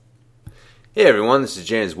Hey everyone, this is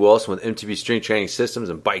James Wilson with MTB Strength Training Systems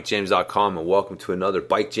and BikeJames.com, and welcome to another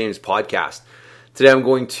Bike James podcast. Today I'm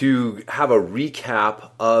going to have a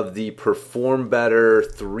recap of the Perform Better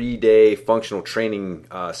 3-day functional training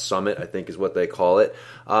summit, I think is what they call it,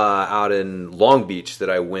 out in Long Beach that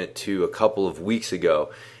I went to a couple of weeks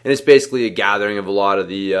ago. And it's basically a gathering of a lot of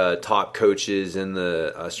the top coaches in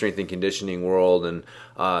the strength and conditioning world and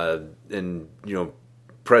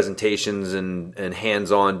presentations and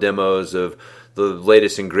hands-on demos of the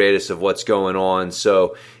latest and greatest of what's going on.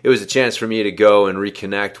 So it was a chance for me to go and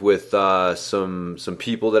reconnect with some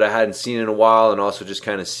people that I hadn't seen in a while, and also just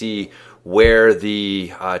kind of see where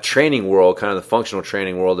the training world, kind of the functional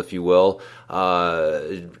training world, if you will,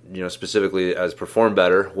 specifically as Perform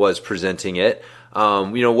Better was presenting it.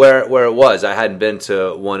 Where it was. I hadn't been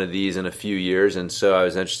to one of these in a few years, and so I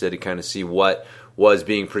was interested to kind of see what was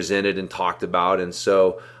being presented and talked about. And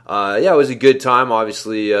so it was a good time.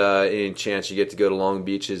 Obviously, any chance you get to go to Long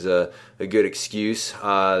Beach is a good excuse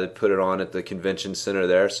to put it on at the convention center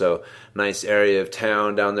there. So nice area of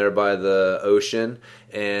town down there by the ocean.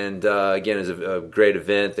 And again, it's a great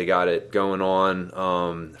event. They got it going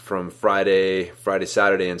on from Friday,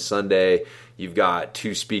 Saturday, and Sunday. You've got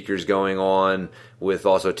 2 speakers going on with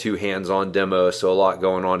also 2 hands-on demos, so a lot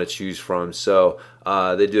going on to choose from. So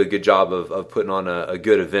they do a good job of putting on a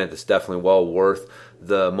good event that's definitely well worth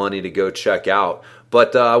the money to go check out.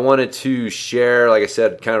 But I wanted to share, like I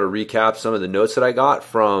said, kind of a recap, some of the notes that I got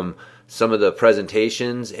from some of the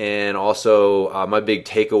presentations, and also my big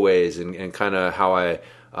takeaways and kind of how I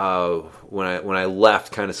when I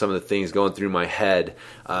left, kind of some of the things going through my head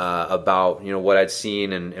about what I'd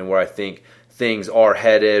seen and where I think things are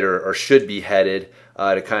headed or should be headed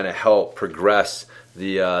to kind of help progress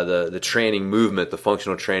the training movement, the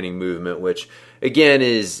functional training movement, which again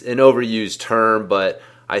is an overused term, but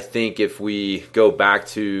I think if we go back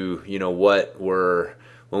to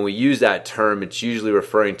when we use that term, it's usually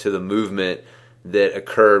referring to the movement that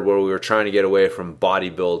occurred where we were trying to get away from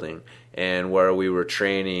bodybuilding and where we were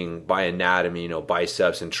training by anatomy,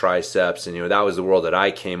 biceps and triceps, and that was the world that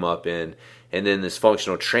I came up in. And then this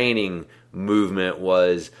functional training movement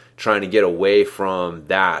was trying to get away from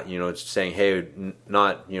that. It's saying, hey,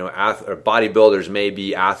 not bodybuilders may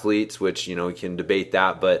be athletes, which we can debate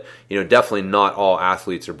that, but definitely not all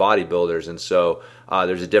athletes are bodybuilders. And so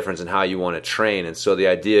there's a difference in how you want to train. And so the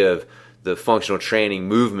idea of the functional training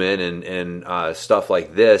movement and stuff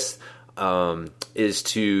like this is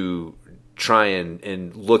to try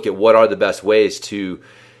and look at what are the best ways to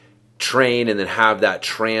train and then have that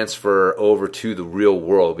transfer over to the real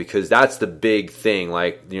world, because that's the big thing.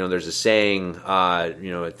 Like, there's a saying,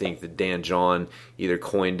 I think that Dan John either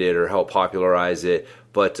coined it or helped popularize it,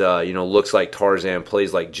 but, looks like Tarzan,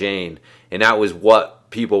 plays like Jane. And that was what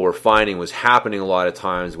people were finding was happening a lot of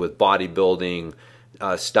times with bodybuilding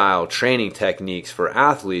style training techniques for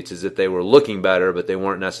athletes, is that they were looking better, but they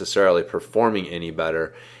weren't necessarily performing any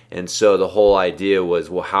better. And so the whole idea was,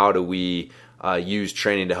 well, how do we use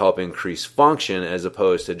training to help increase function as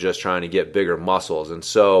opposed to just trying to get bigger muscles? And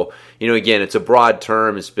so, again, it's a broad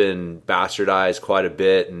term. It's been bastardized quite a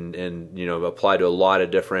bit and applied to a lot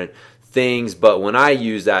of different things. But when I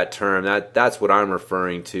use that term, that's what I'm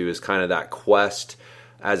referring to, is kind of that quest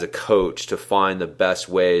as a coach to find the best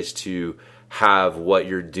ways to have what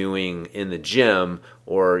you're doing in the gym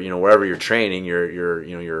or wherever you're training,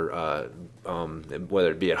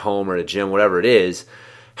 whether it be at home or at a gym, whatever it is,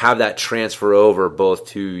 have that transfer over both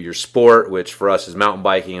to your sport, which for us is mountain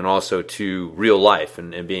biking, and also to real life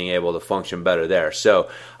and being able to function better there. So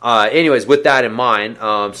anyways, with that in mind,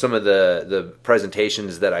 some of the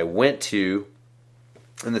presentations that I went to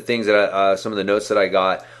and the things that some of the notes that I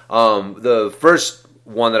got, the first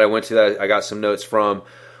one that I went to that I got some notes from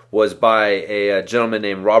was by a gentleman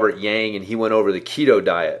named Robert Yang, and he went over the keto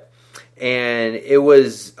diet. And it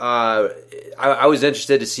was, I was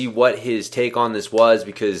interested to see what his take on this was,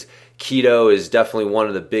 because keto is definitely one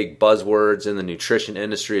of the big buzzwords in the nutrition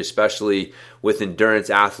industry, especially with endurance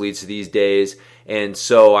athletes these days. And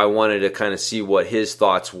so I wanted to kind of see what his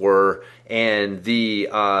thoughts were. And the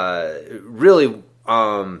I'll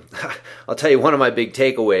tell you, one of my big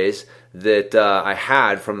takeaways that I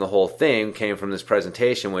had from the whole thing came from this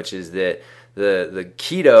presentation, which is that the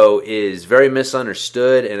keto is very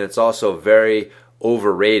misunderstood, and it's also very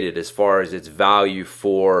overrated as far as its value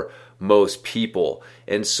for most people.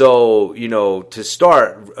 And so, to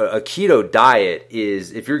start, a keto diet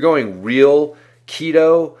is, if you're going real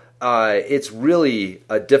keto, it's really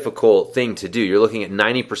a difficult thing to do. You're looking at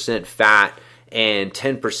 90% fat and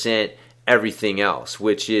 10% everything else,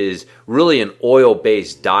 which is really an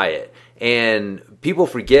oil-based diet. And people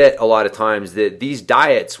forget a lot of times that these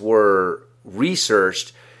diets were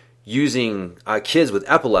researched using kids with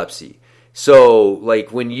epilepsy. So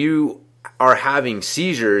like when you are having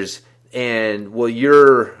seizures and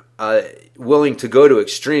you're willing to go to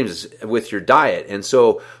extremes with your diet. And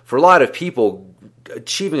so for a lot of people,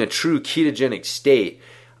 achieving a true ketogenic state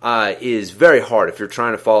is very hard if you're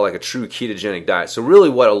trying to follow like a true ketogenic diet. So really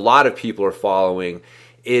what a lot of people are following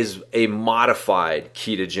is a modified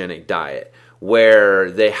ketogenic diet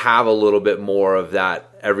where they have a little bit more of that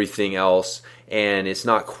everything else, and it's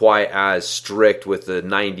not quite as strict with the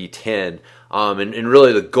 90-10. And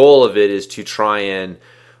really the goal of it is to try and,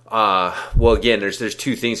 again, there's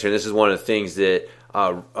two things here. And this is one of the things that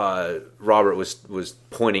Robert was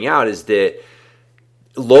pointing out, is that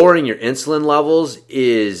lowering your insulin levels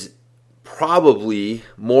is probably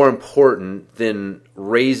more important than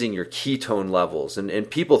raising your ketone levels. And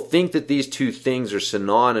people think that these two things are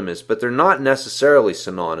synonymous, but they're not necessarily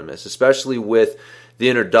synonymous, especially with the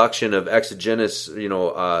introduction of exogenous,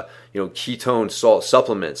 ketone salt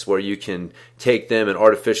supplements, where you can take them and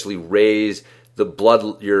artificially raise the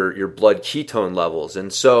blood, your blood ketone levels.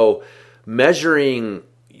 And so measuring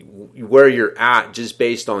where you're at just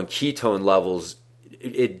based on ketone levels,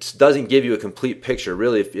 it doesn't give you a complete picture.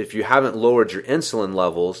 Really, if you haven't lowered your insulin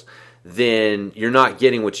levels, then you're not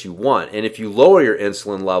getting what you want. And if you lower your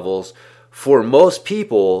insulin levels, for most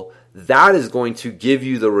people, that is going to give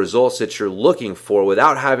you the results that you're looking for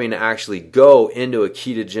without having to actually go into a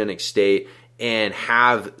ketogenic state and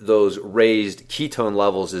have those raised ketone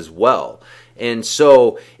levels as well. And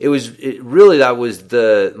so that was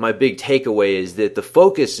my big takeaway, is that the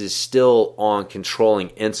focus is still on controlling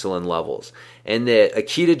insulin levels, and that a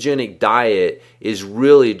ketogenic diet is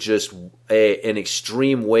really just an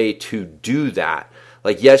extreme way to do that.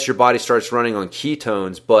 Like, yes, your body starts running on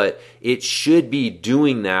ketones, but it should be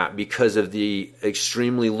doing that because of the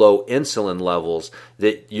extremely low insulin levels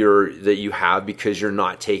that you have, because you're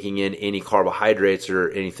not taking in any carbohydrates or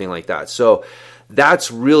anything like that. So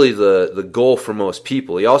that's really the goal for most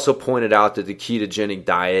people. He also pointed out that the ketogenic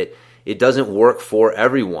diet, it doesn't work for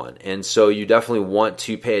everyone. And so you definitely want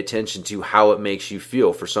to pay attention to how it makes you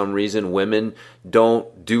feel. For some reason, women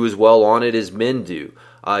don't do as well on it as men do.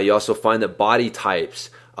 You also find that body types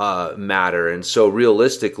matter. And so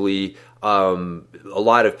realistically, a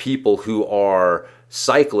lot of people who are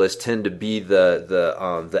cyclists tend to be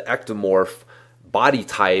the ectomorph body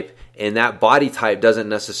type, and that body type doesn't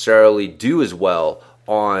necessarily do as well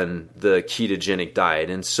on the ketogenic diet.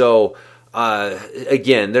 And so,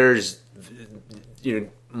 again,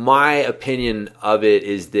 my opinion of it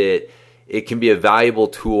is that it can be a valuable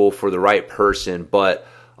tool for the right person, but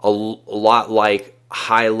a lot like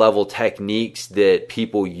high-level techniques that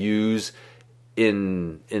people use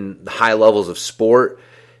in high levels of sport,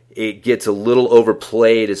 it gets a little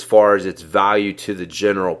overplayed as far as its value to the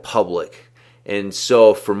general public. And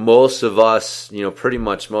so for most of us, pretty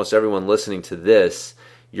much most everyone listening to this,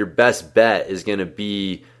 your best bet is going to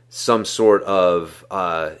be some sort of,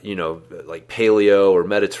 like paleo or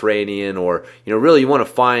Mediterranean, or, really you want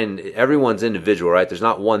to find, everyone's individual, right? There's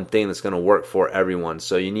not one thing that's going to work for everyone.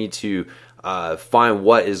 So you need to find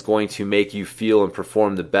what is going to make you feel and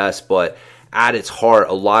perform the best. But at its heart,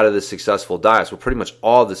 a lot of the successful diets, pretty much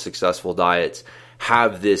all the successful diets,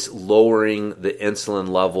 have this lowering the insulin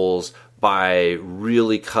levels by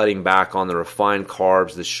really cutting back on the refined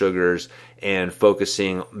carbs, the sugars, and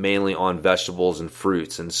focusing mainly on vegetables and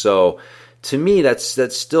fruits. And so to me, that's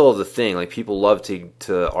still the thing. Like, people love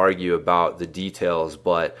to argue about the details,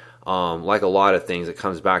 but like a lot of things, it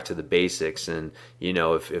comes back to the basics. And,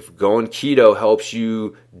 if going keto helps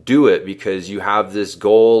you do it because you have this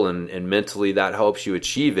goal and mentally that helps you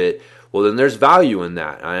achieve it, well, then there's value in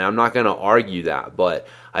that. I'm not going to argue that, but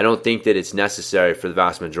I don't think that it's necessary for the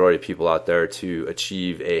vast majority of people out there to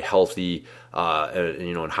achieve a healthy,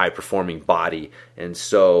 and high-performing body. And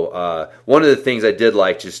so one of the things I did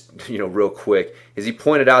like, just, real quick, is he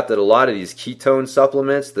pointed out that a lot of these ketone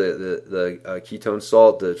supplements, the ketone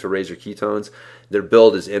salt to raise your ketones, they're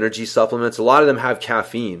billed as energy supplements. A lot of them have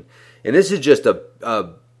caffeine. And this is just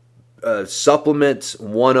a supplements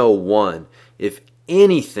 101. If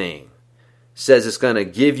anything says it's going to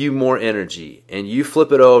give you more energy, and you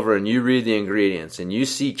flip it over and you read the ingredients and you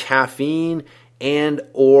see caffeine and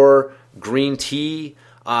or green tea,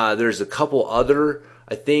 there's a couple other,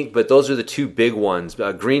 I think, but those are the two big ones.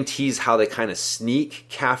 Green tea is how they kind of sneak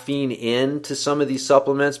caffeine into some of these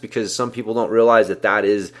supplements, because some people don't realize that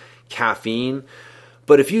is caffeine.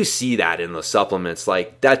 But if you see that in the supplements,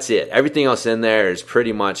 like, that's it. Everything else in there is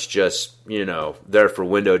pretty much just, there for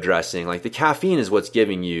window dressing. Like, the caffeine is what's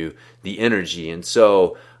giving you the energy. And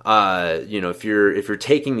so if you're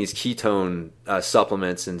taking these ketone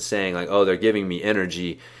supplements and saying like, oh, they're giving me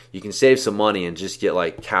energy, you can save some money and just get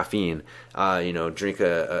like caffeine, drink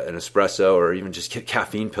an espresso, or even just get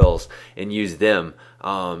caffeine pills and use them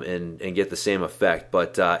and get the same effect.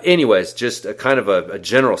 But anyways, just a kind of a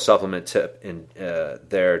general supplement tip in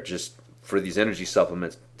there, just for these energy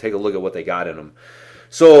supplements. Take a look at what they got in them.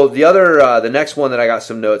 So the next one that I got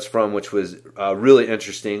some notes from, which was really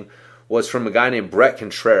interesting, was from a guy named Brett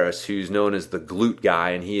Contreras, who's known as the glute guy,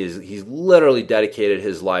 and he's literally dedicated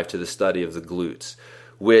his life to the study of the glutes,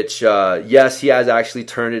 which, yes, he has actually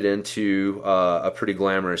turned it into a pretty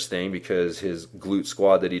glamorous thing, because his glute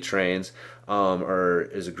squad that he trains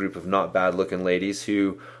is a group of not bad looking ladies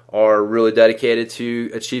who are really dedicated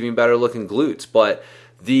to achieving better looking glutes. But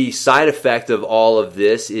the side effect of all of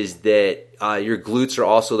this is that your glutes are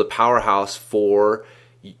also the powerhouse for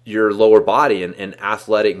your lower body and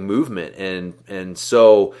athletic movement, and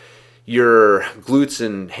so your glutes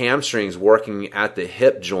and hamstrings working at the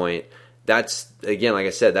hip joint, that's, again, like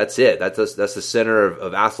I said, that's it. That's the center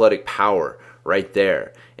of athletic power right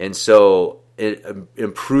there. And so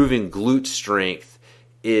improving glute strength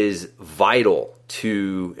is vital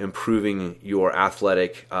to improving your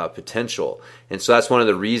athletic potential. And so that's one of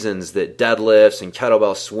the reasons that deadlifts and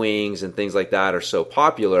kettlebell swings and things like that are so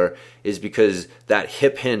popular, is because that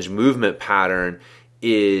hip hinge movement pattern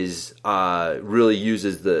is really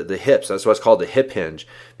uses the hips. That's why it's called the hip hinge,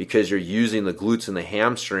 because you're using the glutes and the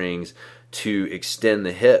hamstrings to extend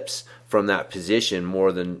the hips from that position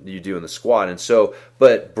more than you do in the squat. And so,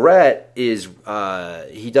 but Brett is,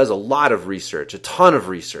 he does a lot of research, a ton of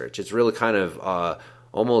research. It's really kind of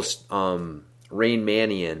almost Rain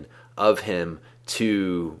Manian of him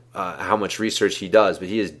to how much research he does, but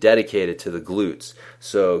he is dedicated to the glutes.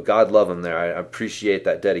 So God love him there. I appreciate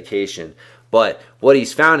that dedication. But what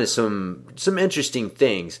he's found is some interesting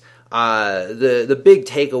things. The big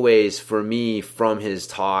takeaways for me from his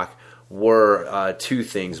talk were two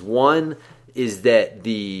things. One is that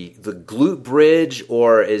the glute bridge,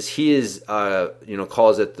 or as he is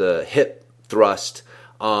calls it, the hip thrust.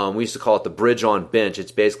 We used to call it the bridge on bench.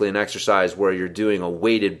 It's basically an exercise where you're doing a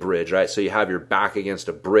weighted bridge, right? So you have your back against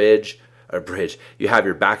a bridge. You have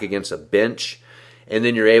your back against a bench, and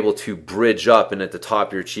then you're able to bridge up, and at the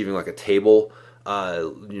top you're achieving like a table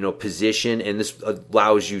position, and this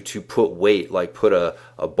allows you to put weight, like put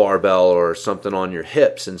a barbell or something on your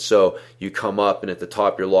hips, and so you come up, and at the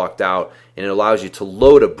top you're locked out, and it allows you to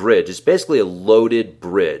load a bridge. It's basically a loaded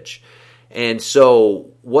bridge. And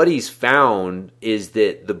so what he's found is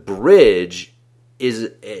that the bridge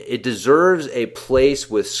it deserves a place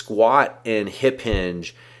with squat and hip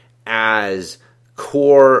hinge as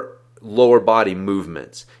core lower body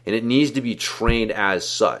movements, and it needs to be trained as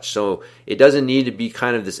such. So it doesn't need to be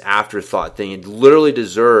kind of this afterthought thing. It literally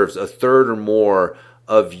deserves a third or more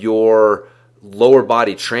of your lower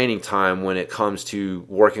body training time when it comes to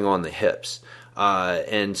working on the hips.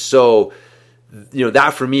 And so,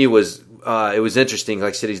 that for me was it was interesting. Like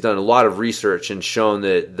I said, he's done a lot of research and shown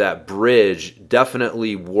that bridge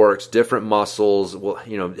definitely works different muscles. Well,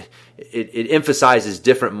 it emphasizes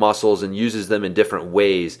different muscles and uses them in different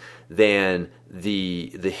ways than the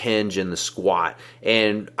hinge and the squat.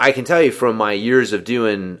 And I can tell you from my years of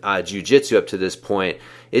doing jiu-jitsu up to this point,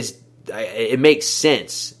 it makes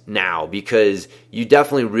sense now, because you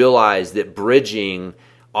definitely realize that bridging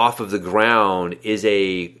off of the ground is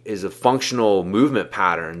a functional movement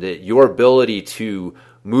pattern, that your ability to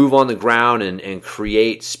move on the ground and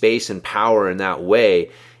create space and power in that way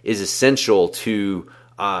is essential to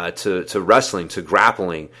wrestling, to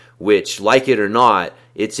grappling, which, like it or not,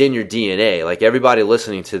 it's in your DNA. Like, everybody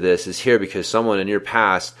listening to this is here because someone in your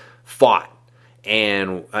past fought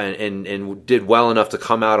and did well enough to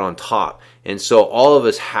come out on top. And so all of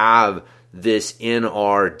us have this in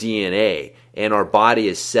our DNA, and our body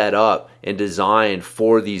is set up and designed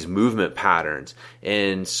for these movement patterns.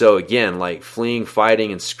 And so again, like fleeing,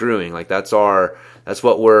 fighting, and screwing, like that's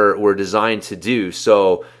what we're designed to do.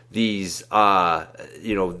 So these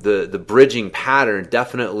the bridging pattern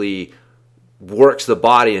definitely works the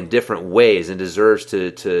body in different ways and deserves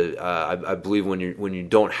to I believe when you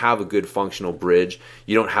don't have a good functional bridge,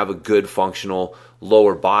 you don't have a good functional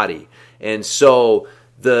lower body. And so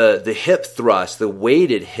the hip thrust, the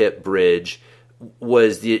weighted hip bridge,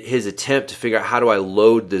 was his attempt to figure out, how do I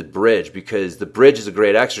load the bridge? Because the bridge is a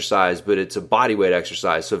great exercise, but it's a body weight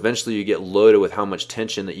exercise. So eventually you get loaded with how much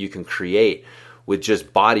tension that you can create with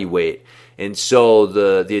just body weight. And so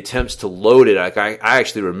the attempts to load it, like I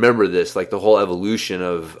actually remember this, like the whole evolution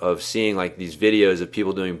of seeing like these videos of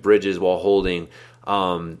people doing bridges while holding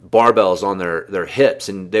barbells on their hips,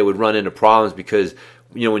 and they would run into problems because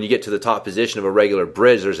when you get to the top position of a regular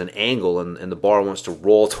bridge, there's an angle and the bar wants to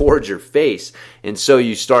roll towards your face. And so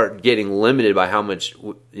you start getting limited by how much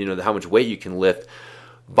weight you can lift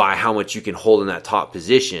by how much you can hold in that top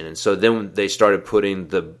position. And so then they started putting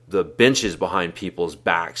the benches behind people's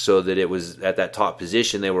backs so that it was at that top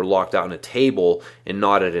position, they were locked out on a table and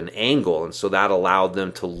not at an angle. And so that allowed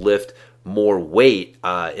them to lift more weight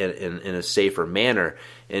in a safer manner.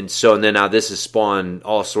 And then now this has spawned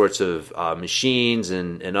all sorts of machines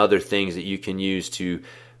and other things that you can use to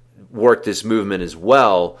work this movement as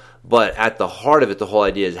well. But at the heart of it, the whole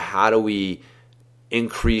idea is, how do we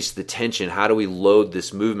increase the tension? How do we load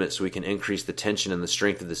this movement so we can increase the tension and the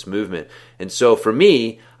strength of this movement? And so for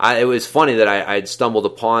me, it was funny that I had stumbled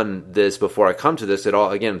upon this before I come to this at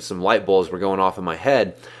all. Again, some light bulbs were going off in my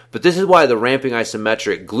head. But this is why the ramping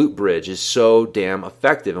isometric glute bridge is so damn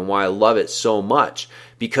effective and why I love it so much,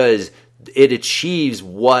 because it achieves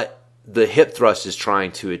what the hip thrust is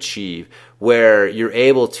trying to achieve, where you're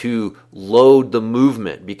able to load the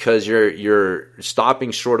movement because you're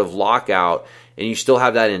stopping short of lockout and you still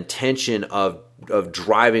have that intention of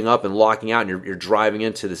driving up and locking out, and you're driving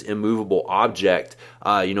into this immovable object,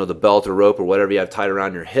 the belt or rope or whatever you have tied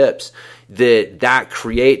around your hips, that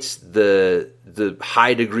creates the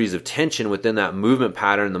high degrees of tension within that movement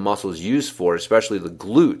pattern the muscle is used for, especially the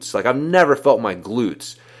glutes. Like, I've never felt my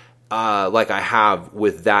glutes like I have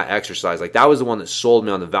with that exercise. Like, that was the one that sold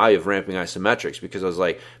me on the value of ramping isometrics, because I was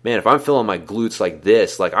like, man, if I'm feeling my glutes like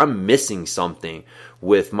this, like, I'm missing something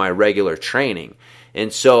with my regular training.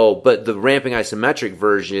 And so, but the ramping isometric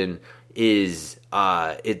version is,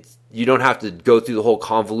 you don't have to go through the whole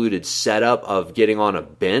convoluted setup of getting on a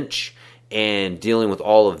bench and dealing with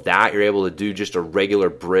all of that. You're able to do just a regular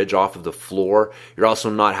bridge off of the floor. You're also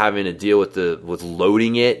not having to deal with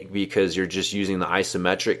loading it, because you're just using the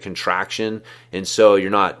isometric contraction, and so you're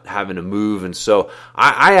not having to move. And so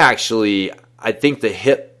I think the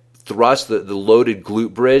hip thrust, the loaded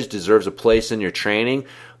glute bridge, deserves a place in your training.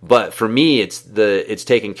 But for me, it's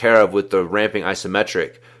taken care of with the ramping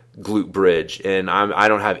isometric glute bridge, and I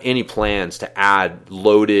don't have any plans to add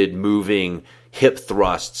loaded moving hip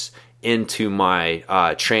thrusts into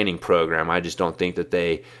my training program. I just don't think that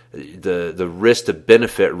the risk to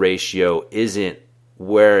benefit ratio isn't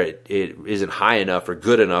where it isn't high enough or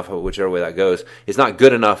good enough, whichever way that goes. It's not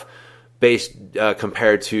good enough based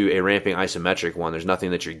compared to a ramping isometric one. There's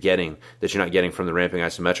nothing that you're not getting from the ramping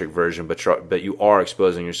isometric version, but you are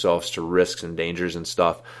exposing yourselves to risks and dangers and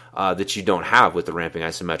stuff that you don't have with the ramping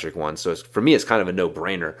isometric one. So for me, it's kind of a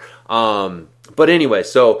no-brainer. But anyway,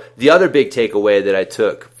 so the other big takeaway that I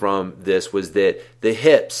took from this was that the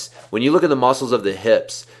hips, when you look at the muscles of the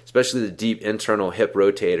hips, especially the deep internal hip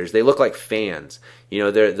rotators, they look like fans.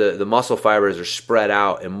 The muscle fibers are spread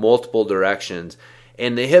out in multiple directions,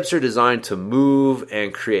 and the hips are designed to move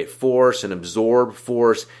and create force and absorb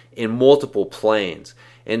force in multiple planes.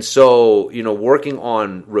 And so, working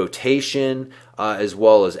on rotation as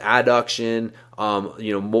well as adduction,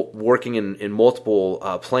 working in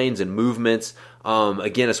multiple planes and movements.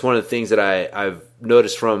 Again, it's one of the things that I've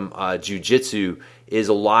noticed from jiu-jitsu is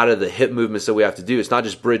a lot of the hip movements that we have to do. It's not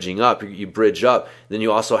just bridging up. You bridge up, then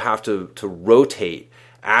you also have to rotate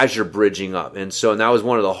as you're bridging up. And that was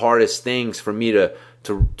one of the hardest things for me to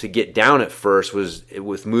get down at first, was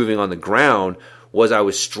with moving on the ground, was I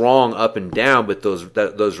was strong up and down, but those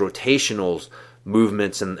rotational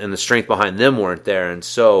movements and the strength behind them weren't there. And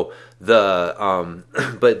so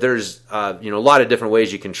but there's a lot of different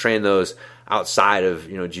ways you can train those outside of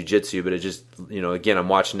jiu-jitsu, but it just again, I'm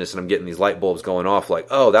watching this and I'm getting these light bulbs going off, like,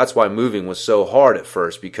 oh, that's why moving was so hard at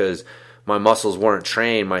first, because my muscles weren't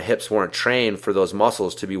trained, my hips weren't trained for those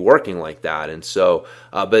muscles to be working like that. And so,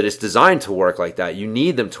 but it's designed to work like that. You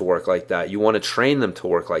need them to work like that. You want to train them to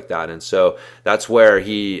work like that. And so that's where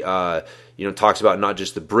he, talks about not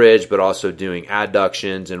just the bridge, but also doing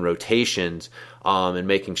adductions and rotations, and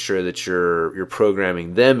making sure that you're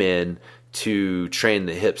programming them in to train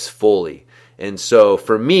the hips fully. And so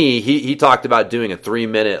for me, he talked about doing a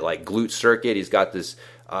 3-minute like glute circuit. He's got this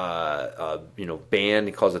band,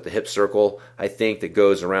 he calls it the hip circle, I think, that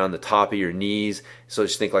goes around the top of your knees. So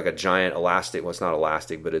just think like a giant elastic. Well, it's not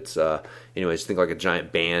elastic, but it's just think like a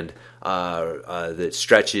giant band that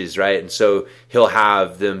stretches, right? And so he'll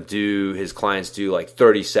have his clients do like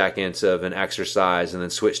 30 seconds of an exercise and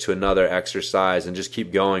then switch to another exercise and just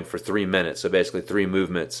keep going for 3 minutes. So basically 3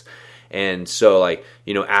 movements. And so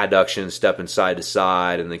adduction, stepping side to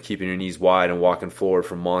side, and then keeping your knees wide and walking forward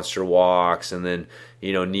for monster walks, and then,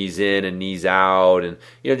 knees in and knees out, and,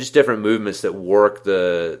 just different movements that work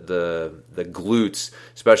the glutes,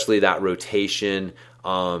 especially that rotation,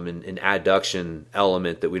 an adduction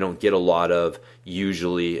element that we don't get a lot of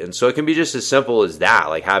usually. And so it can be just as simple as that,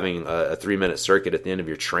 like having a 3-minute circuit at the end of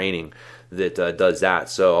your training that does that.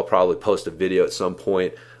 So I'll probably post a video at some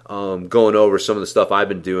point going over some of the stuff I've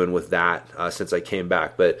been doing with that since I came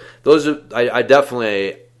back. But I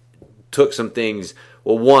definitely took some things.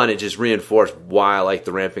 Well, one, it just reinforced why I like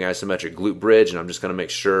the ramping isometric glute bridge, and I'm just going to make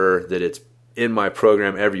sure that it's in my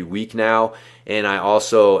program every week now. And I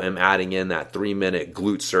also am adding in that 3-minute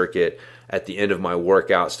glute circuit at the end of my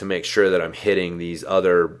workouts to make sure that I'm hitting these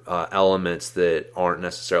other elements that aren't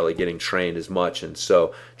necessarily getting trained as much. And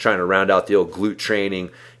so trying to round out the old glute training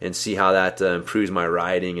and see how that improves my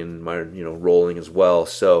riding and my rolling as well.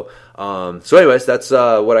 So anyways, that's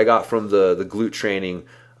what I got from the glute training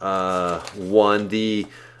one.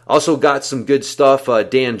 Also got some good stuff.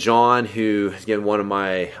 Dan John, who is again one of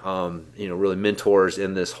my really mentors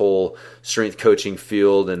in this whole strength coaching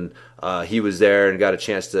field, and he was there and got a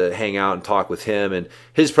chance to hang out and talk with him. And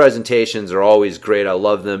his presentations are always great. I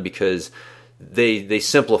love them because they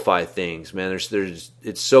simplify things. Man,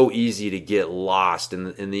 it's so easy to get lost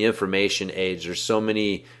in the information age. There's so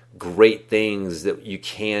many great things that you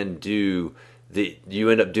can do that you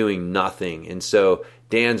end up doing nothing. And so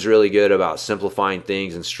Dan's really good about simplifying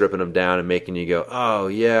things and stripping them down and making you go, oh,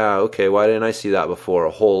 yeah, okay, why didn't I see that before?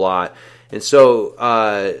 A whole lot. And so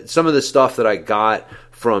some of the stuff that I got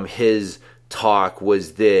from his talk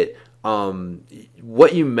was that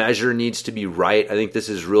what you measure needs to be right. I think this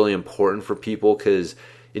is really important for people because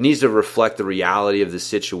it needs to reflect the reality of the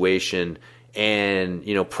situation and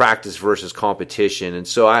practice versus competition. And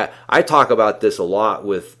so I talk about this a lot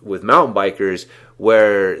with mountain bikers,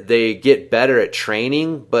 where they get better at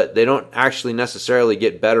training, but they don't actually necessarily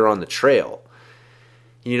get better on the trail.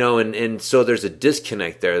 And so there's a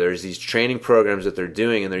disconnect there. There's these training programs that they're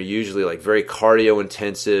doing, and they're usually like very cardio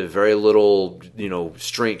intensive, very little,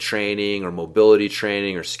 strength training or mobility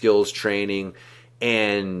training or skills training.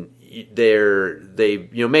 And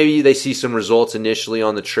maybe they see some results initially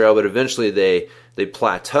on the trail, but eventually they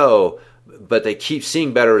plateau. But they keep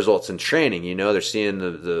seeing better results in training. They're seeing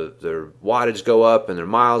their wattage go up and their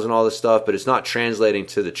miles and all this stuff, but it's not translating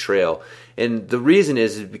to the trail. And the reason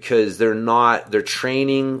is because their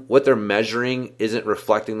training, what they're measuring isn't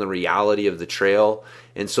reflecting the reality of the trail.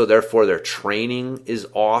 And so therefore their training is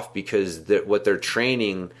off because what they're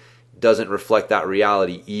training doesn't reflect that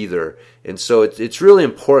reality either. And so it's really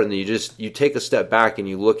important that you take a step back and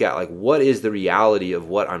you look at, like, what is the reality of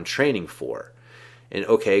what I'm training for? And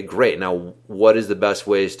okay, great. Now, what is the best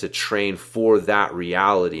ways to train for that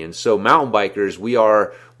reality? And so mountain bikers,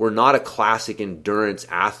 we're not a classic endurance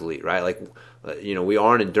athlete, right? Like, we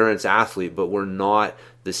are an endurance athlete, but we're not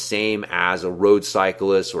the same as a road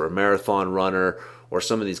cyclist or a marathon runner or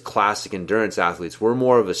some of these classic endurance athletes. We're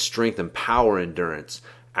more of a strength and power endurance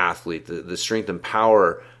athlete. The strength and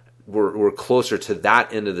power, we're closer to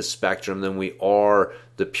that end of the spectrum than we are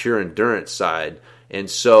the pure endurance side. And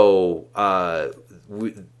so,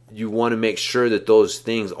 you want to make sure that those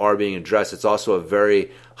things are being addressed. It's also a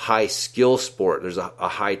very high skill sport. There's a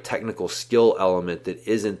high technical skill element that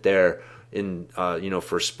isn't there in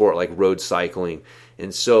for a sport like road cycling.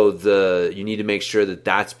 And so you need to make sure that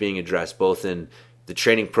that's being addressed both in the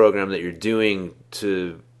training program that you're doing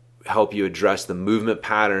to help you address the movement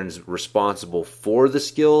patterns responsible for the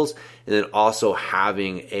skills, and then also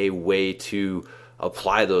having a way to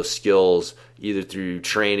apply those skills either through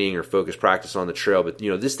training or focused practice on the trail. But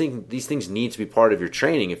these things need to be part of your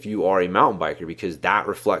training if you are a mountain biker, because that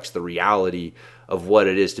reflects the reality of what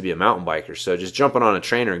it is to be a mountain biker. So just jumping on a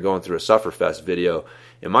trainer and going through a Sufferfest video,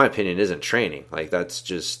 in my opinion, isn't training. Like, that's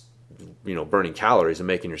just burning calories and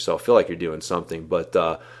making yourself feel like you're doing something. But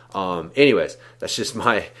anyways, that's just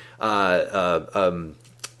my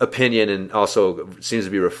opinion, and also seems to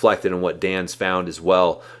be reflected in what Dan's found as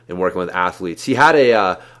well in working with athletes. He had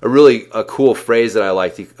a really cool phrase that I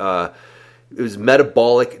liked. It was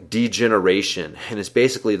metabolic degeneration, and it's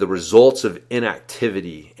basically the results of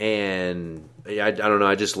inactivity. And I don't know,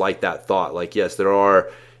 I just like that thought. Like, yes, there are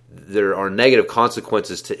negative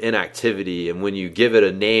consequences to inactivity, and when you give it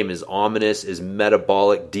a name as ominous as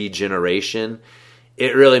metabolic degeneration,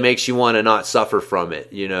 it really makes you want to not suffer from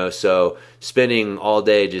it, So spending all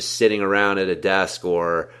day just sitting around at a desk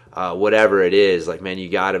or whatever it is, like, man, you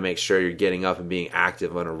got to make sure you're getting up and being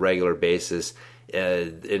active on a regular basis.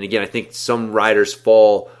 And again, I think some riders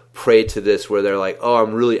fall prey to this where they're like, oh,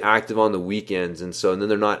 I'm really active on the weekends. And then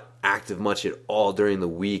they're not active much at all during the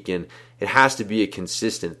week. And it has to be a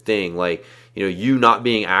consistent thing. Like, you not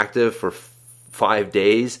being active for 5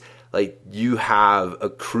 days, like, you have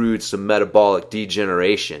accrued some metabolic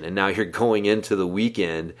degeneration, and now you're going into the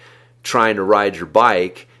weekend trying to ride your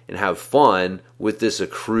bike and have fun with this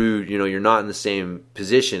accrued, you're not in the same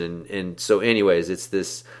position. And so anyways, it's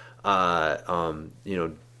this, one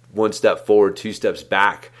step forward, two steps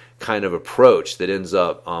back kind of approach that ends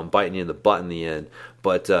up biting you in the butt in the end.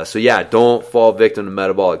 But so yeah, don't fall victim to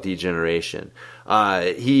metabolic degeneration.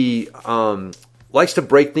 He likes to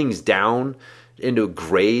break things down into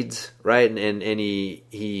grades, right? And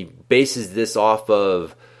he bases this off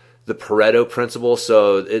of the Pareto principle.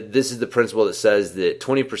 So this is the principle that says that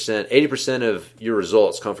 80% of your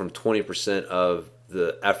results come from 20% of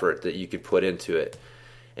the effort that you could put into it.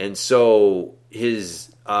 And so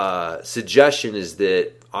his suggestion is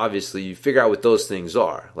that obviously you figure out what those things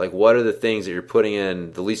are. Like, what are the things that you're putting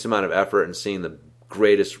in the least amount of effort and seeing the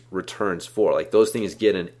greatest returns for? Like, those things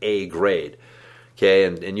get an A grade, okay?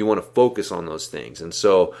 And you want to focus on those things. And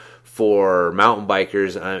so for mountain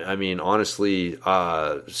bikers, I mean, honestly,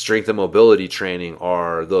 strength and mobility training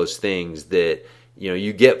are those things that,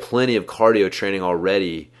 you get plenty of cardio training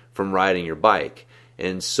already from riding your bike.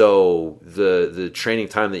 And so the training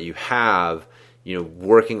time that you have,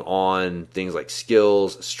 working on things like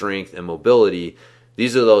skills, strength, and mobility,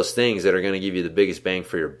 these are those things that are going to give you the biggest bang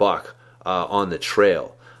for your buck on the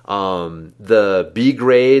trail. The B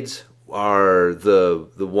grades are the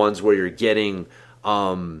ones where you're getting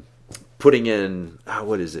putting in,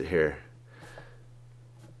 what is it here?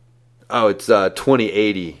 Oh, it's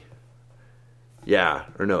 2080. Yeah,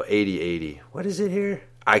 or no, 8080. What is it here?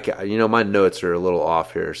 My notes are a little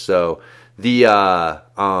off here. So the you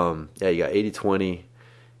got 80-20, you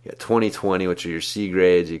got 20-20, which are your C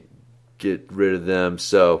grades. You get rid of them.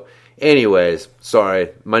 So anyways,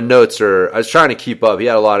 sorry, my notes I was trying to keep up. He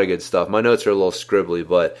had a lot of good stuff. My notes are a little scribbly,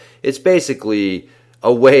 but it's basically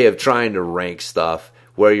a way of trying to rank stuff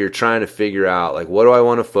where you're trying to figure out, like, what do I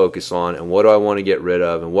want to focus on and what do I want to get rid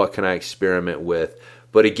of and what can I experiment with.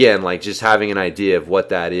 But again, like, just having an idea of what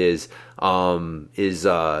that is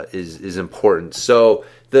important. So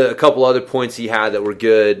a couple other points he had that were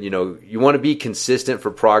good. You want to be consistent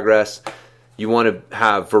for progress. You want to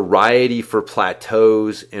have variety for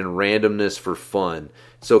plateaus and randomness for fun.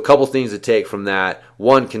 So a couple things to take from that.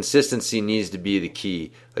 One, consistency needs to be the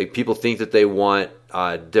key. Like, people think that they want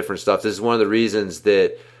different stuff. This is one of the reasons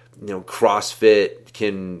that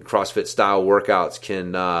CrossFit style workouts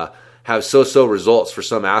can have so results for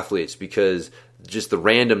some athletes, because just the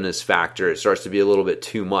randomness factor, it starts to be a little bit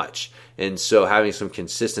too much. And so having some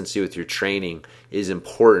consistency with your training is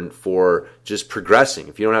important for just progressing.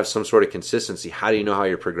 If you don't have some sort of consistency, how do you know how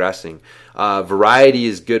you're progressing? Variety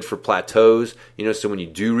is good for plateaus. So when you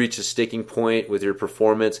do reach a sticking point with your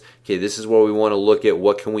performance, okay, this is where we want to look at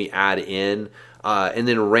what can we add in. And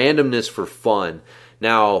then randomness for fun.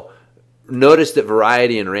 Now, notice that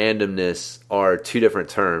variety and randomness are two different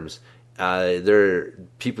terms.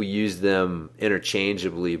 People use them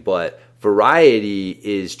interchangeably, but variety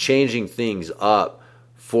is changing things up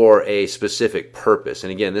for a specific purpose.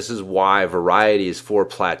 And again, this is why variety is for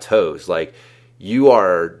plateaus. Like, you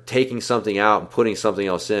are taking something out and putting something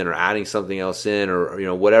else in, or adding something else in,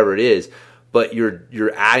 or whatever it is, but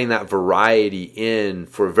you're adding that variety in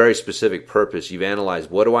for a very specific purpose. You've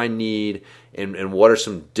analyzed, what do I need, and what are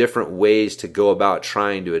some different ways to go about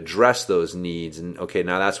trying to address those needs, and okay,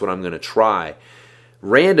 now that's what I'm going to try.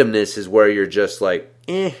 Randomness is where you're just like,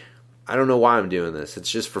 I don't know why I'm doing this.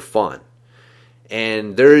 It's just for fun.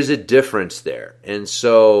 And there is a difference there. And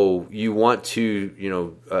so you want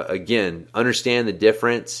to, again, understand the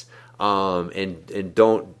difference, and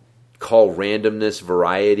don't call randomness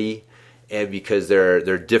variety, and because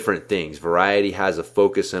they're different things. Variety has a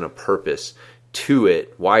focus and a purpose to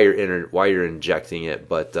it why you're injecting it.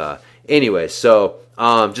 But anyway, so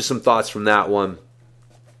just some thoughts from that one.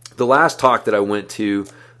 The last talk that I went to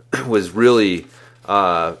was really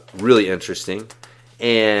interesting,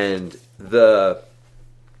 and there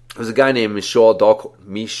was a guy named Michel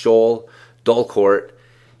Dalcourt.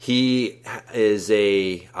 He is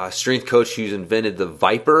a strength coach who's invented the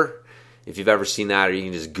Viper. If you've ever seen that, or you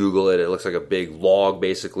can just Google it. It looks like a big log,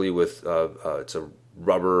 basically, with it's a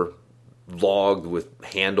rubber log with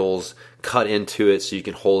handles cut into it so you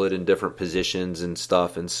can hold it in different positions and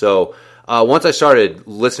stuff. And so once I started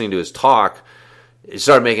listening to his talk, it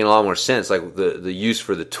started making a lot more sense, like the use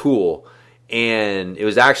for the tool. And it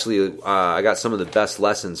was actually, I got some of the best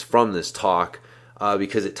lessons from this talk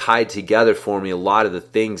because it tied together for me a lot of the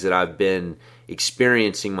things that I've been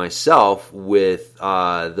experiencing myself with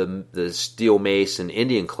the steel mace and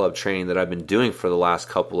Indian club training that I've been doing for the last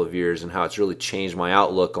couple of years, and how it's really changed my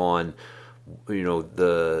outlook on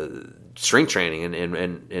the strength training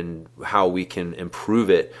and how we can improve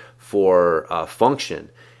it for function.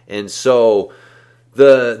 And so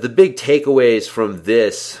the big takeaways from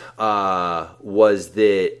this was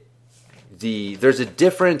that there's a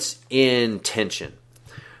difference in tension,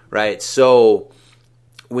 right? So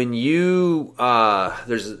when you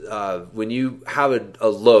when you have a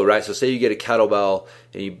load, right? So say you get a kettlebell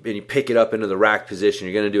and you pick it up into the rack position,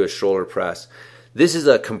 you're going to do a shoulder press. This is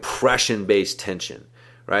a compression-based tension,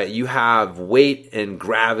 right? You have weight and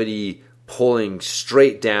gravity pulling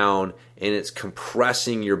straight down, and it's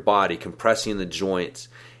compressing your body, compressing the joints.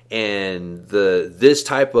 And this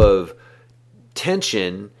type of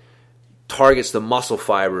tension targets the muscle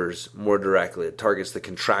fibers more directly. It targets the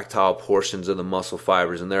contractile portions of the muscle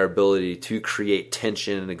fibers and their ability to create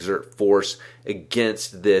tension and exert force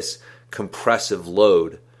against this compressive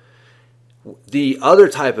load. The other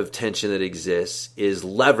type of tension that exists is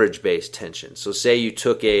leverage-based tension. So say you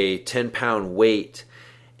took a 10-pound weight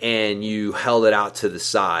and you held it out to the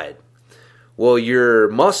side. Well, your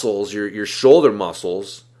muscles, your shoulder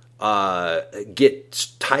muscles, get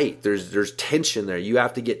tight. There's tension there. You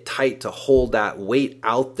have to get tight to hold that weight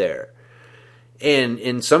out there. And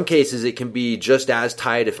in some cases, it can be just as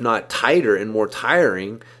tight, if not tighter and more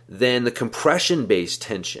tiring than the compression-based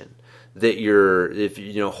tension that if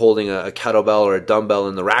holding a kettlebell or a dumbbell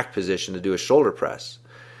in the rack position to do a shoulder press.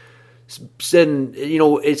 And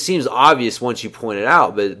it seems obvious once you point it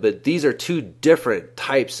out, but these are two different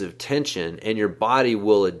types of tension, and your body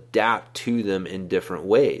will adapt to them in different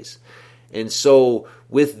ways. And so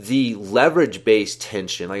with the leverage-based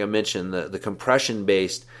tension, like I mentioned, the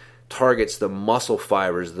compression-based targets the muscle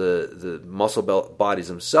fibers, the muscle bodies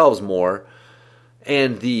themselves more,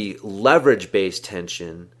 and the leverage-based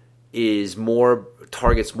tension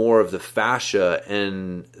targets more of the fascia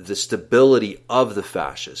and the stability of the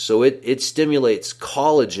fascia. So it stimulates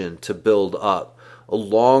collagen to build up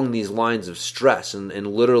along these lines of stress, and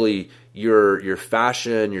literally your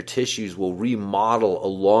fascia and your tissues will remodel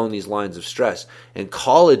along these lines of stress. And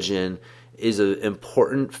collagen is an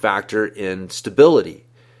important factor in stability.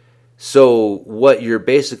 So what you're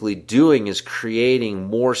basically doing is creating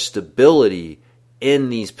more stability in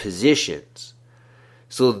these positions.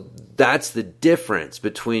 So that's the difference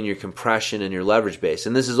between your compression and your leverage base.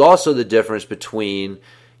 And this is also the difference between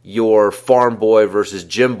your farm boy versus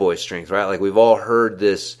gym boy strength, right? Like we've all heard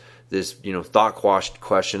this thought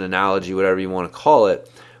question analogy, whatever you want to call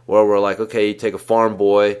it, where we're like, okay, you take a farm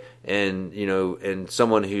boy and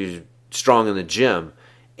someone who's strong in the gym,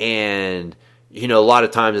 and a lot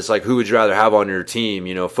of times it's like, who would you rather have on your team?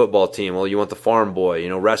 Football team. Well, you want the farm boy.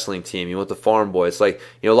 Wrestling team. You want the farm boy. It's like,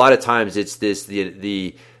 a lot of times it's this,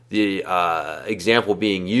 the example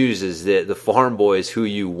being used is that the farm boy is who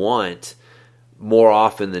you want more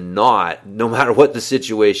often than not, no matter what the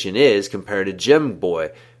situation is, compared to gym boy.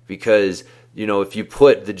 Because, if you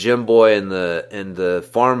put the gym boy and the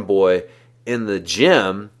farm boy in the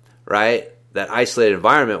gym, right, that isolated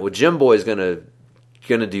environment, well, gym boy is going to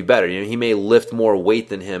do better. He may lift more weight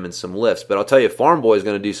than him in some lifts, but I'll tell you, farm boy is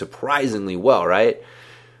going to do surprisingly well, right?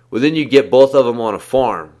 Well, then you get both of them on a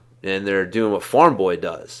farm, and they're doing what farm boy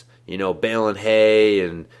does, baling hay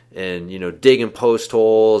and digging post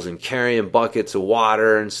holes and carrying buckets of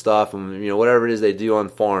water and stuff, and whatever it is they do on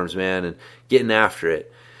farms, man, and getting after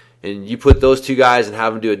it. And you put those two guys and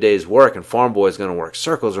have them do a day's work, and farm boy is going to work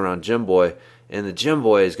circles around gym boy, and the gym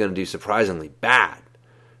boy is going to do surprisingly bad,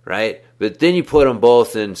 right? But then you put them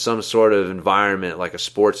both in some sort of environment, like a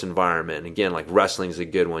sports environment. And again, like wrestling is a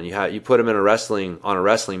good one. You put them on a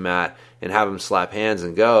wrestling mat and have them slap hands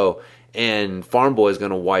and go, and farm boy is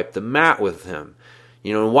going to wipe the mat with him.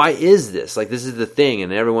 And why is this? Like, this is the thing,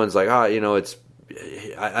 and everyone's like, it's,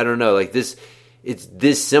 I don't know, like this, it's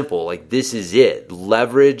this simple. Like, this is it.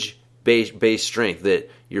 Leverage based strength,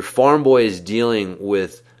 that your farm boy is dealing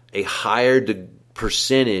with a higher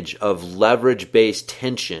percentage of leverage-based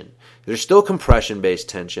tension. There's still compression-based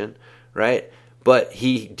tension, right? But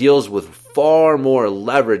he deals with far more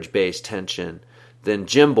leverage-based tension than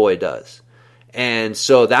gym boy does. And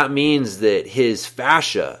so that means that his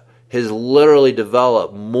fascia has literally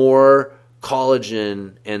developed more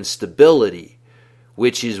collagen and stability,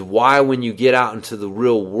 which is why when you get out into the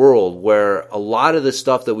real world, where a lot of the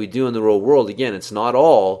stuff that we do in the real world, again, it's not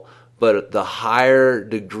all, but the higher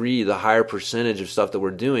degree, the higher percentage of stuff that we're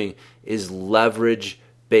doing is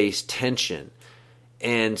leverage-based tension.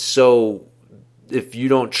 And so if you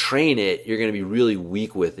don't train it, you're going to be really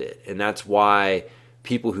weak with it. And that's why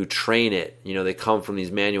people who train it, they come from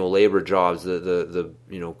these manual labor jobs, the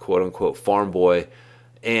quote-unquote farm boy,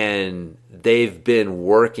 and they've been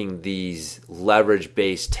working these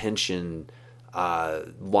leverage-based tension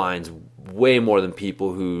lines way more than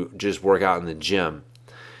people who just work out in the gym.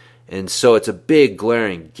 And so it's a big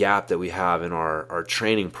glaring gap that we have in our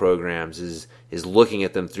training programs is looking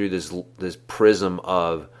at them through this prism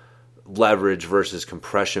of leverage versus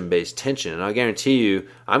compression-based tension. And I'll guarantee you,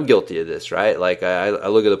 I'm guilty of this, right? Like I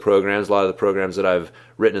look at the programs, a lot of the programs that I've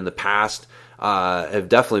written in the past have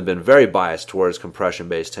definitely been very biased towards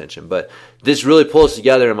compression-based tension. But this really pulls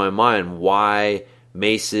together in my mind why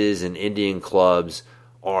maces and Indian clubs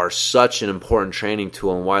are such an important training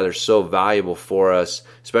tool and why they're so valuable for us,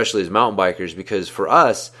 especially as mountain bikers, because for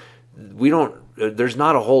us, there's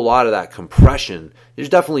not a whole lot of that compression. There's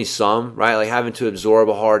definitely some, right? Like having to absorb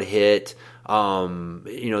a hard hit.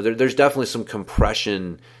 There's definitely some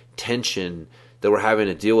compression tension that we're having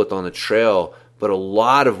to deal with on the trail, but a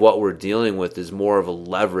lot of what we're dealing with is more of a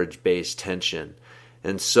leverage-based tension.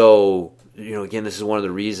 And so, again, this is one of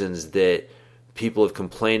the reasons that people have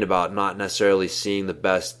complained about not necessarily seeing the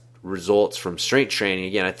best results from strength training.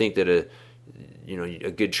 Again, I think that a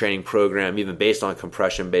good training program, even based on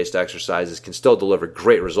compression-based exercises, can still deliver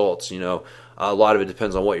great results. A lot of it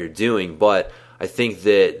depends on what you're doing, but I think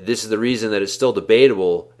that this is the reason that it's still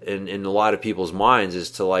debatable in a lot of people's minds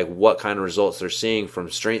as to like what kind of results they're seeing from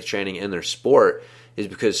strength training in their sport, is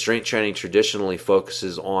because strength training traditionally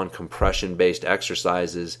focuses on compression-based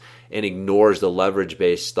exercises and ignores the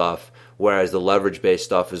leverage-based stuff, whereas the leverage-based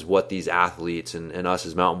stuff is what these athletes and us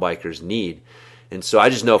as mountain bikers need. And so I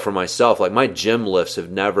just know for myself, like my gym lifts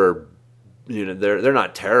have never, they're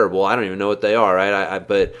not terrible. I don't even know what they are, right?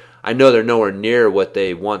 But I know they're nowhere near what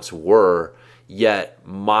they once were, yet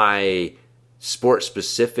my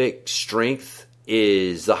sport-specific strength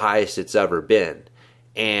is the highest it's ever been.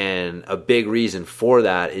 And a big reason for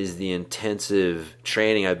that is the intensive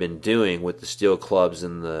training I've been doing with the steel clubs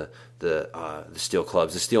and the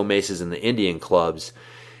steel maces and the Indian clubs,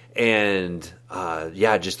 and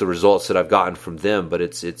just the results that I've gotten from them. But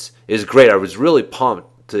it's great. I was really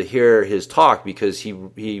pumped to hear his talk because he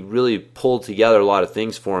really pulled together a lot of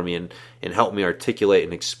things for me and helped me articulate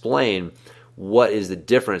and explain what is the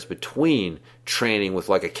difference between training with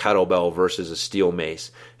like a kettlebell versus a steel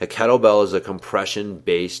mace. A kettlebell is a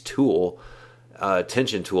compression-based tool,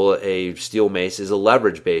 tension tool. A steel mace is a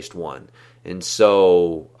leverage-based one. And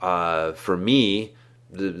so for me,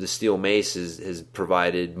 the steel mace has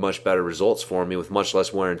provided much better results for me with much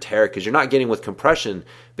less wear and tear, because you're not getting with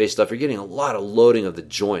compression-based stuff, you're getting a lot of loading of the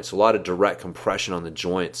joints, a lot of direct compression on the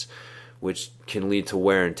joints, which can lead to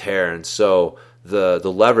wear and tear. And so the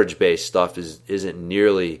leverage-based stuff isn't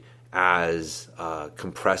nearly as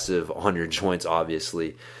compressive on your joints,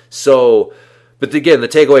 obviously. So, but again, the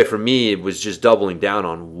takeaway for me was just doubling down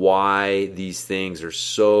on why these things are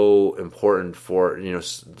so important for,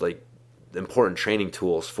 important training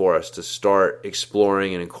tools for us to start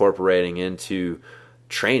exploring and incorporating into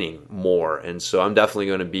training more. And so I'm definitely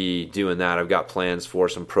going to be doing that. I've got plans for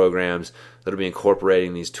some programs that'll be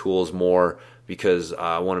incorporating these tools more, because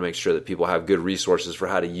I want to make sure that people have good resources for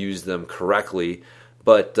how to use them correctly,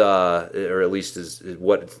 but or at least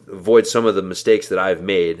avoid some of the mistakes that I've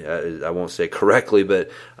made. I won't say correctly, but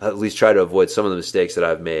at least try to avoid some of the mistakes that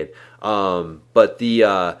I've made. My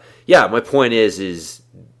point is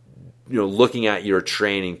looking at your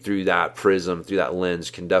training through that prism, through that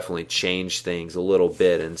lens, can definitely change things a little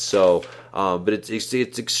bit. And so, but it's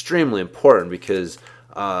extremely important because,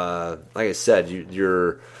 like I said,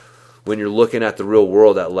 when you're looking at the real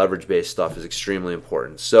world, that leverage-based stuff is extremely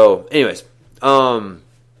important. So anyways, trying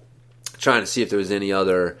to see if there was any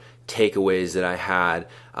other takeaways that I had.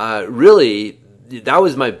 Really, that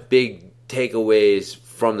was my big takeaways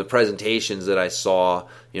from the presentations that I saw,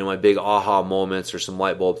 my big aha moments or some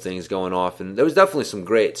light bulb things going off. And there was definitely some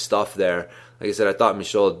great stuff there. Like I said, I thought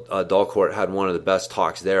Michel Dalcourt had one of the best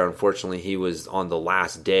talks there. Unfortunately, he was on the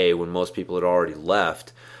last day when most people had already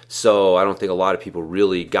left. So I don't think a lot of people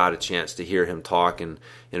really got a chance to hear him talk and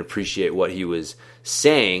appreciate what he was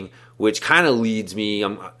saying, which kind of leads me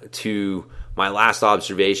to my last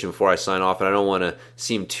observation before I sign off. And I don't want to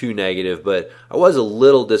seem too negative, but I was a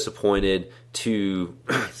little disappointed to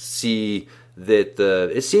see that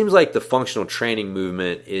it seems like the functional training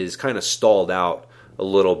movement is kind of stalled out a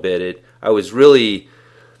little bit. I was really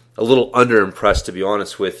a little underimpressed, to be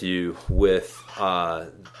honest with you, with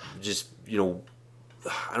just,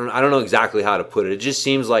 I don't know exactly how to put it. It just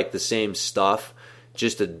seems like the same stuff,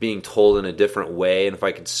 just being told in a different way. And if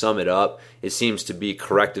I could sum it up, it seems to be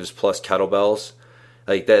correctives plus kettlebells.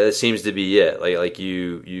 Like that seems to be it. Like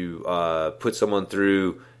you put someone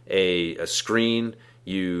through a screen,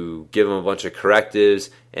 you give them a bunch of correctives,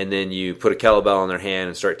 and then you put a kettlebell in their hand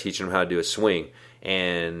and start teaching them how to do a swing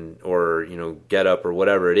or get up or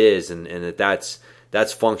whatever it is, and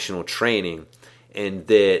that's functional training, and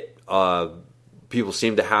that people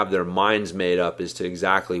seem to have their minds made up as to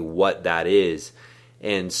exactly what that is.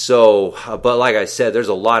 And so, but like I said, there's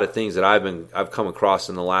a lot of things that I've come across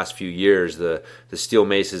in the last few years: the steel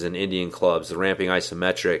maces and Indian clubs, the ramping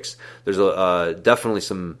isometrics. There's definitely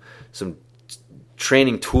some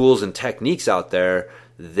training tools and techniques out there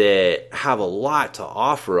that have a lot to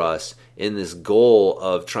offer us in this goal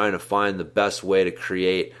of trying to find the best way to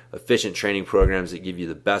create efficient training programs that give you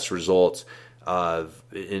the best results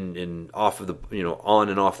in off of the on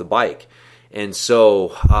and off the bike. And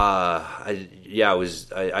so,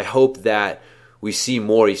 I hope that we see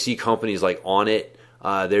more. You see companies like Onnit,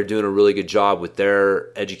 they're doing a really good job with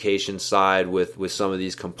their education side with some of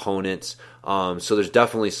these components. So there's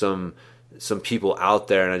definitely some people out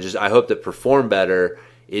there, and I hope that Perform Better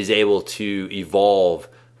is able to evolve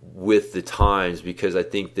with the times, because I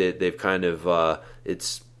think that they've kind of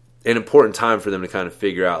it's an important time for them to kind of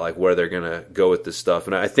figure out like where they're going to go with this stuff.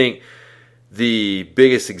 And I think the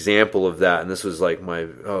biggest example of that, and this was like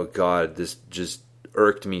this just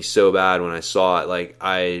irked me so bad when I saw it. Like,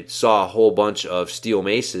 I saw a whole bunch of steel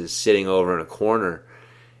maces sitting over in a corner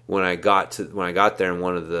when I got there in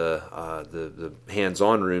one of the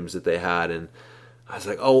hands-on rooms that they had, and I was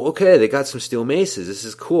like, oh, okay, they got some steel maces. This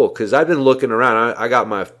is cool, because I've been looking around. I got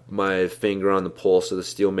my finger on the pulse of the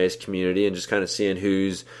steel mace community and just kind of seeing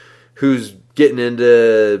who's getting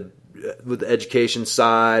into with the education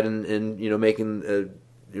side and making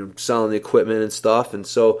selling the equipment and stuff. And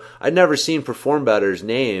so I'd never seen Perform Better's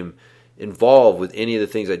name involved with any of the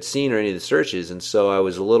things I'd seen or any of the searches, and so I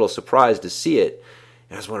was a little surprised to see it.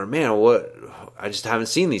 And I was wondering, man, what? I just haven't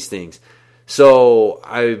seen these things. So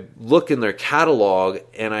I look in their catalog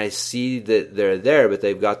and I see that they're there, but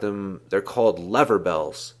they've got them. They're called lever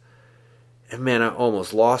bells. And man, I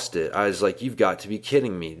almost lost it. I was like, you've got to be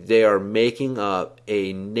kidding me. They are making up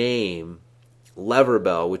a name, lever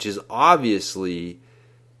bell, which is obviously,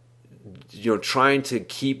 trying to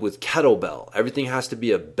keep with kettlebell. Everything has to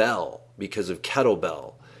be a bell because of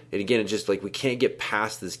kettlebell. And again, it's just like we can't get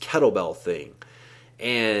past this kettlebell thing.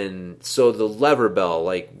 And so the lever bell,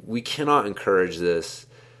 like, we cannot encourage this.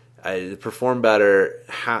 Perform Better,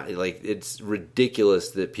 it's ridiculous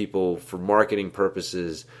that people, for marketing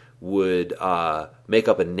purposes, would make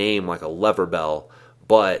up a name like a lever bell.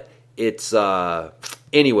 But it's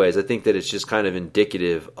anyways, I think that it's just kind of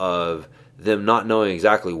indicative of them not knowing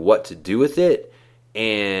exactly what to do with it,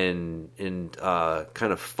 and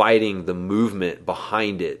kind of fighting the movement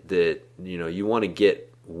behind it, that you want to get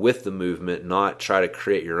with the movement, not try to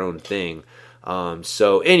create your own thing.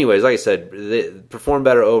 So anyways, like I said, they Perform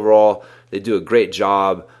Better overall. They do a great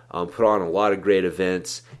job, put on a lot of great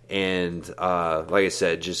events. And like I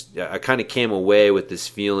said, I kind of came away with this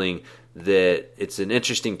feeling that it's an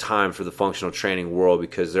interesting time for the functional training world,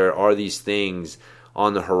 because there are these things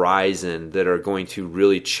on the horizon that are going to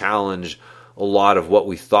really challenge a lot of what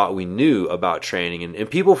we thought we knew about training. And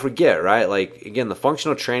people forget, right? Like, again, the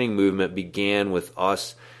functional training movement began with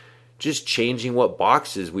us just changing what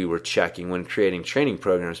boxes we were checking when creating training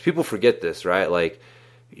programs. People forget this, right? Like,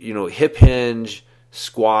 hip hinge,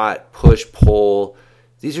 squat, push, pull.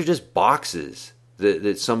 These are just boxes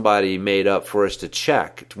that somebody made up for us to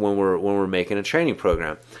check when we're making a training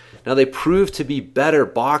program. Now, they proved to be better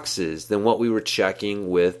boxes than what we were checking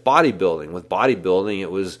with bodybuilding. With bodybuilding,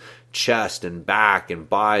 it was chest and back and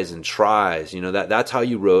bis and tris. That's how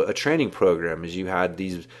you wrote a training program, is you had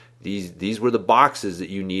these were the boxes that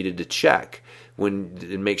you needed to check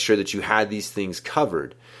and make sure that you had these things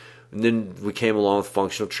covered. And then we came along with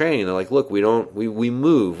functional training. They're like, look, we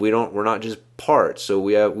move. We're not just parts. So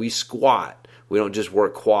we squat. We don't just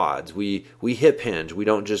work quads. We hip hinge. We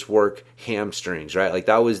don't just work hamstrings, right? Like,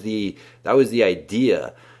 that was the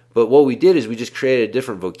idea. But what we did is we just created a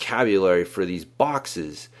different vocabulary for these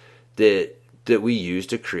boxes that we use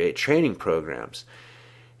to create training programs.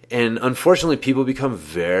 And unfortunately, people become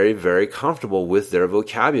very, very comfortable with their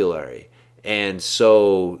vocabulary. And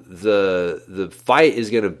so the fight is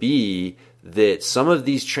going to be that some of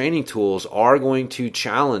these training tools are going to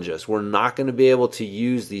challenge us. We're not going to be able to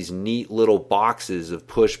use these neat little boxes of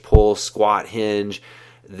push, pull, squat, hinge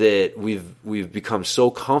that we've become so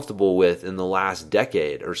comfortable with in the last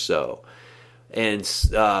decade or so. And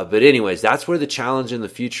but anyways, that's where the challenge in the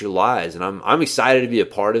future lies, and I'm excited to be a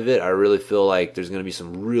part of it. I really feel like there's going to be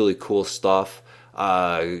some really cool stuff,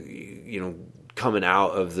 coming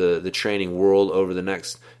out of the training world over the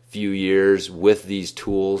next few years with these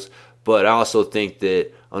tools. But I also think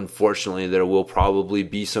that, unfortunately, there will probably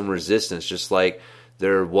be some resistance, just like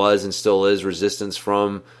there was and still is resistance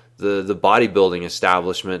from the bodybuilding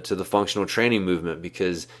establishment to the functional training movement,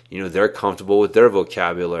 because they're comfortable with their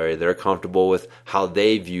vocabulary, they're comfortable with how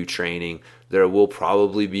they view training. There will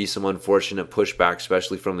probably be some unfortunate pushback,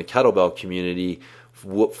 especially from the kettlebell community,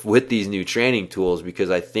 with these new training tools, because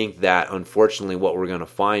I think that unfortunately what we're going to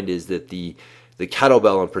find is that the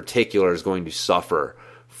kettlebell in particular is going to suffer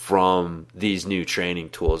from these new training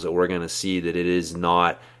tools, that we're going to see that it is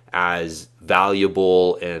not as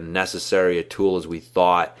valuable and necessary a tool as we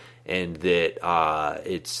thought, and that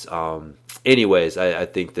it's anyways, I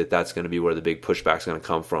think that that's going to be where the big pushback is going to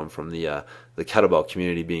come from the kettlebell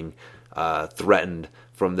community being threatened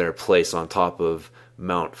from their place on top of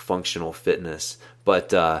Mount Functional Fitness.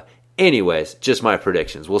 But anyways, just my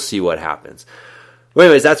predictions. We'll see what happens. Well,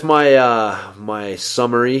 anyways, that's my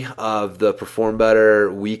summary of the Perform Better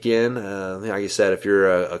weekend. Like I said, if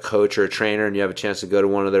you're a coach or a trainer and you have a chance to go to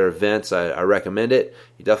one of their events, I recommend it.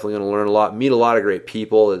 You're definitely going to learn a lot, meet a lot of great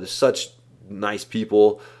people. There's such nice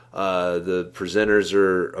people. The presenters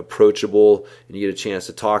are approachable, and you get a chance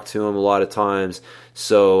to talk to them a lot of times.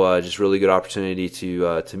 So just really good opportunity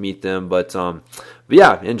to meet them. But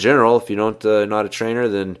yeah, in general, if you don't not a trainer,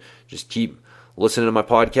 then just keep listening to my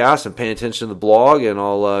podcast and paying attention to the blog, and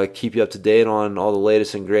I'll keep you up to date on all the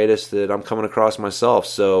latest and greatest that I'm coming across myself.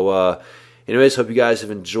 So anyways, hope you guys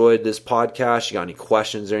have enjoyed this podcast. You got any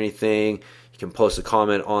questions or anything, you can post a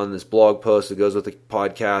comment on this blog post that goes with the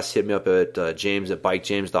podcast. Hit me up at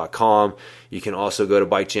james@bikejames.com. You can also go to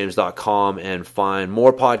bikejames.com and find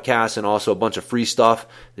more podcasts and also a bunch of free stuff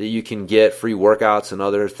that you can get, free workouts and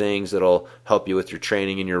other things that'll help you with your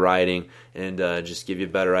training and your riding, and just give you a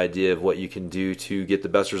better idea of what you can do to get the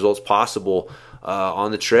best results possible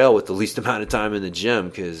on the trail with the least amount of time in the gym,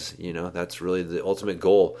 because that's really the ultimate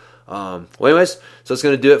goal. Well, anyways, so that's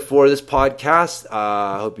going to do it for this podcast.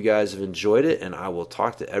 I hope you guys have enjoyed it, and I will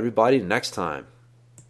talk to everybody next time.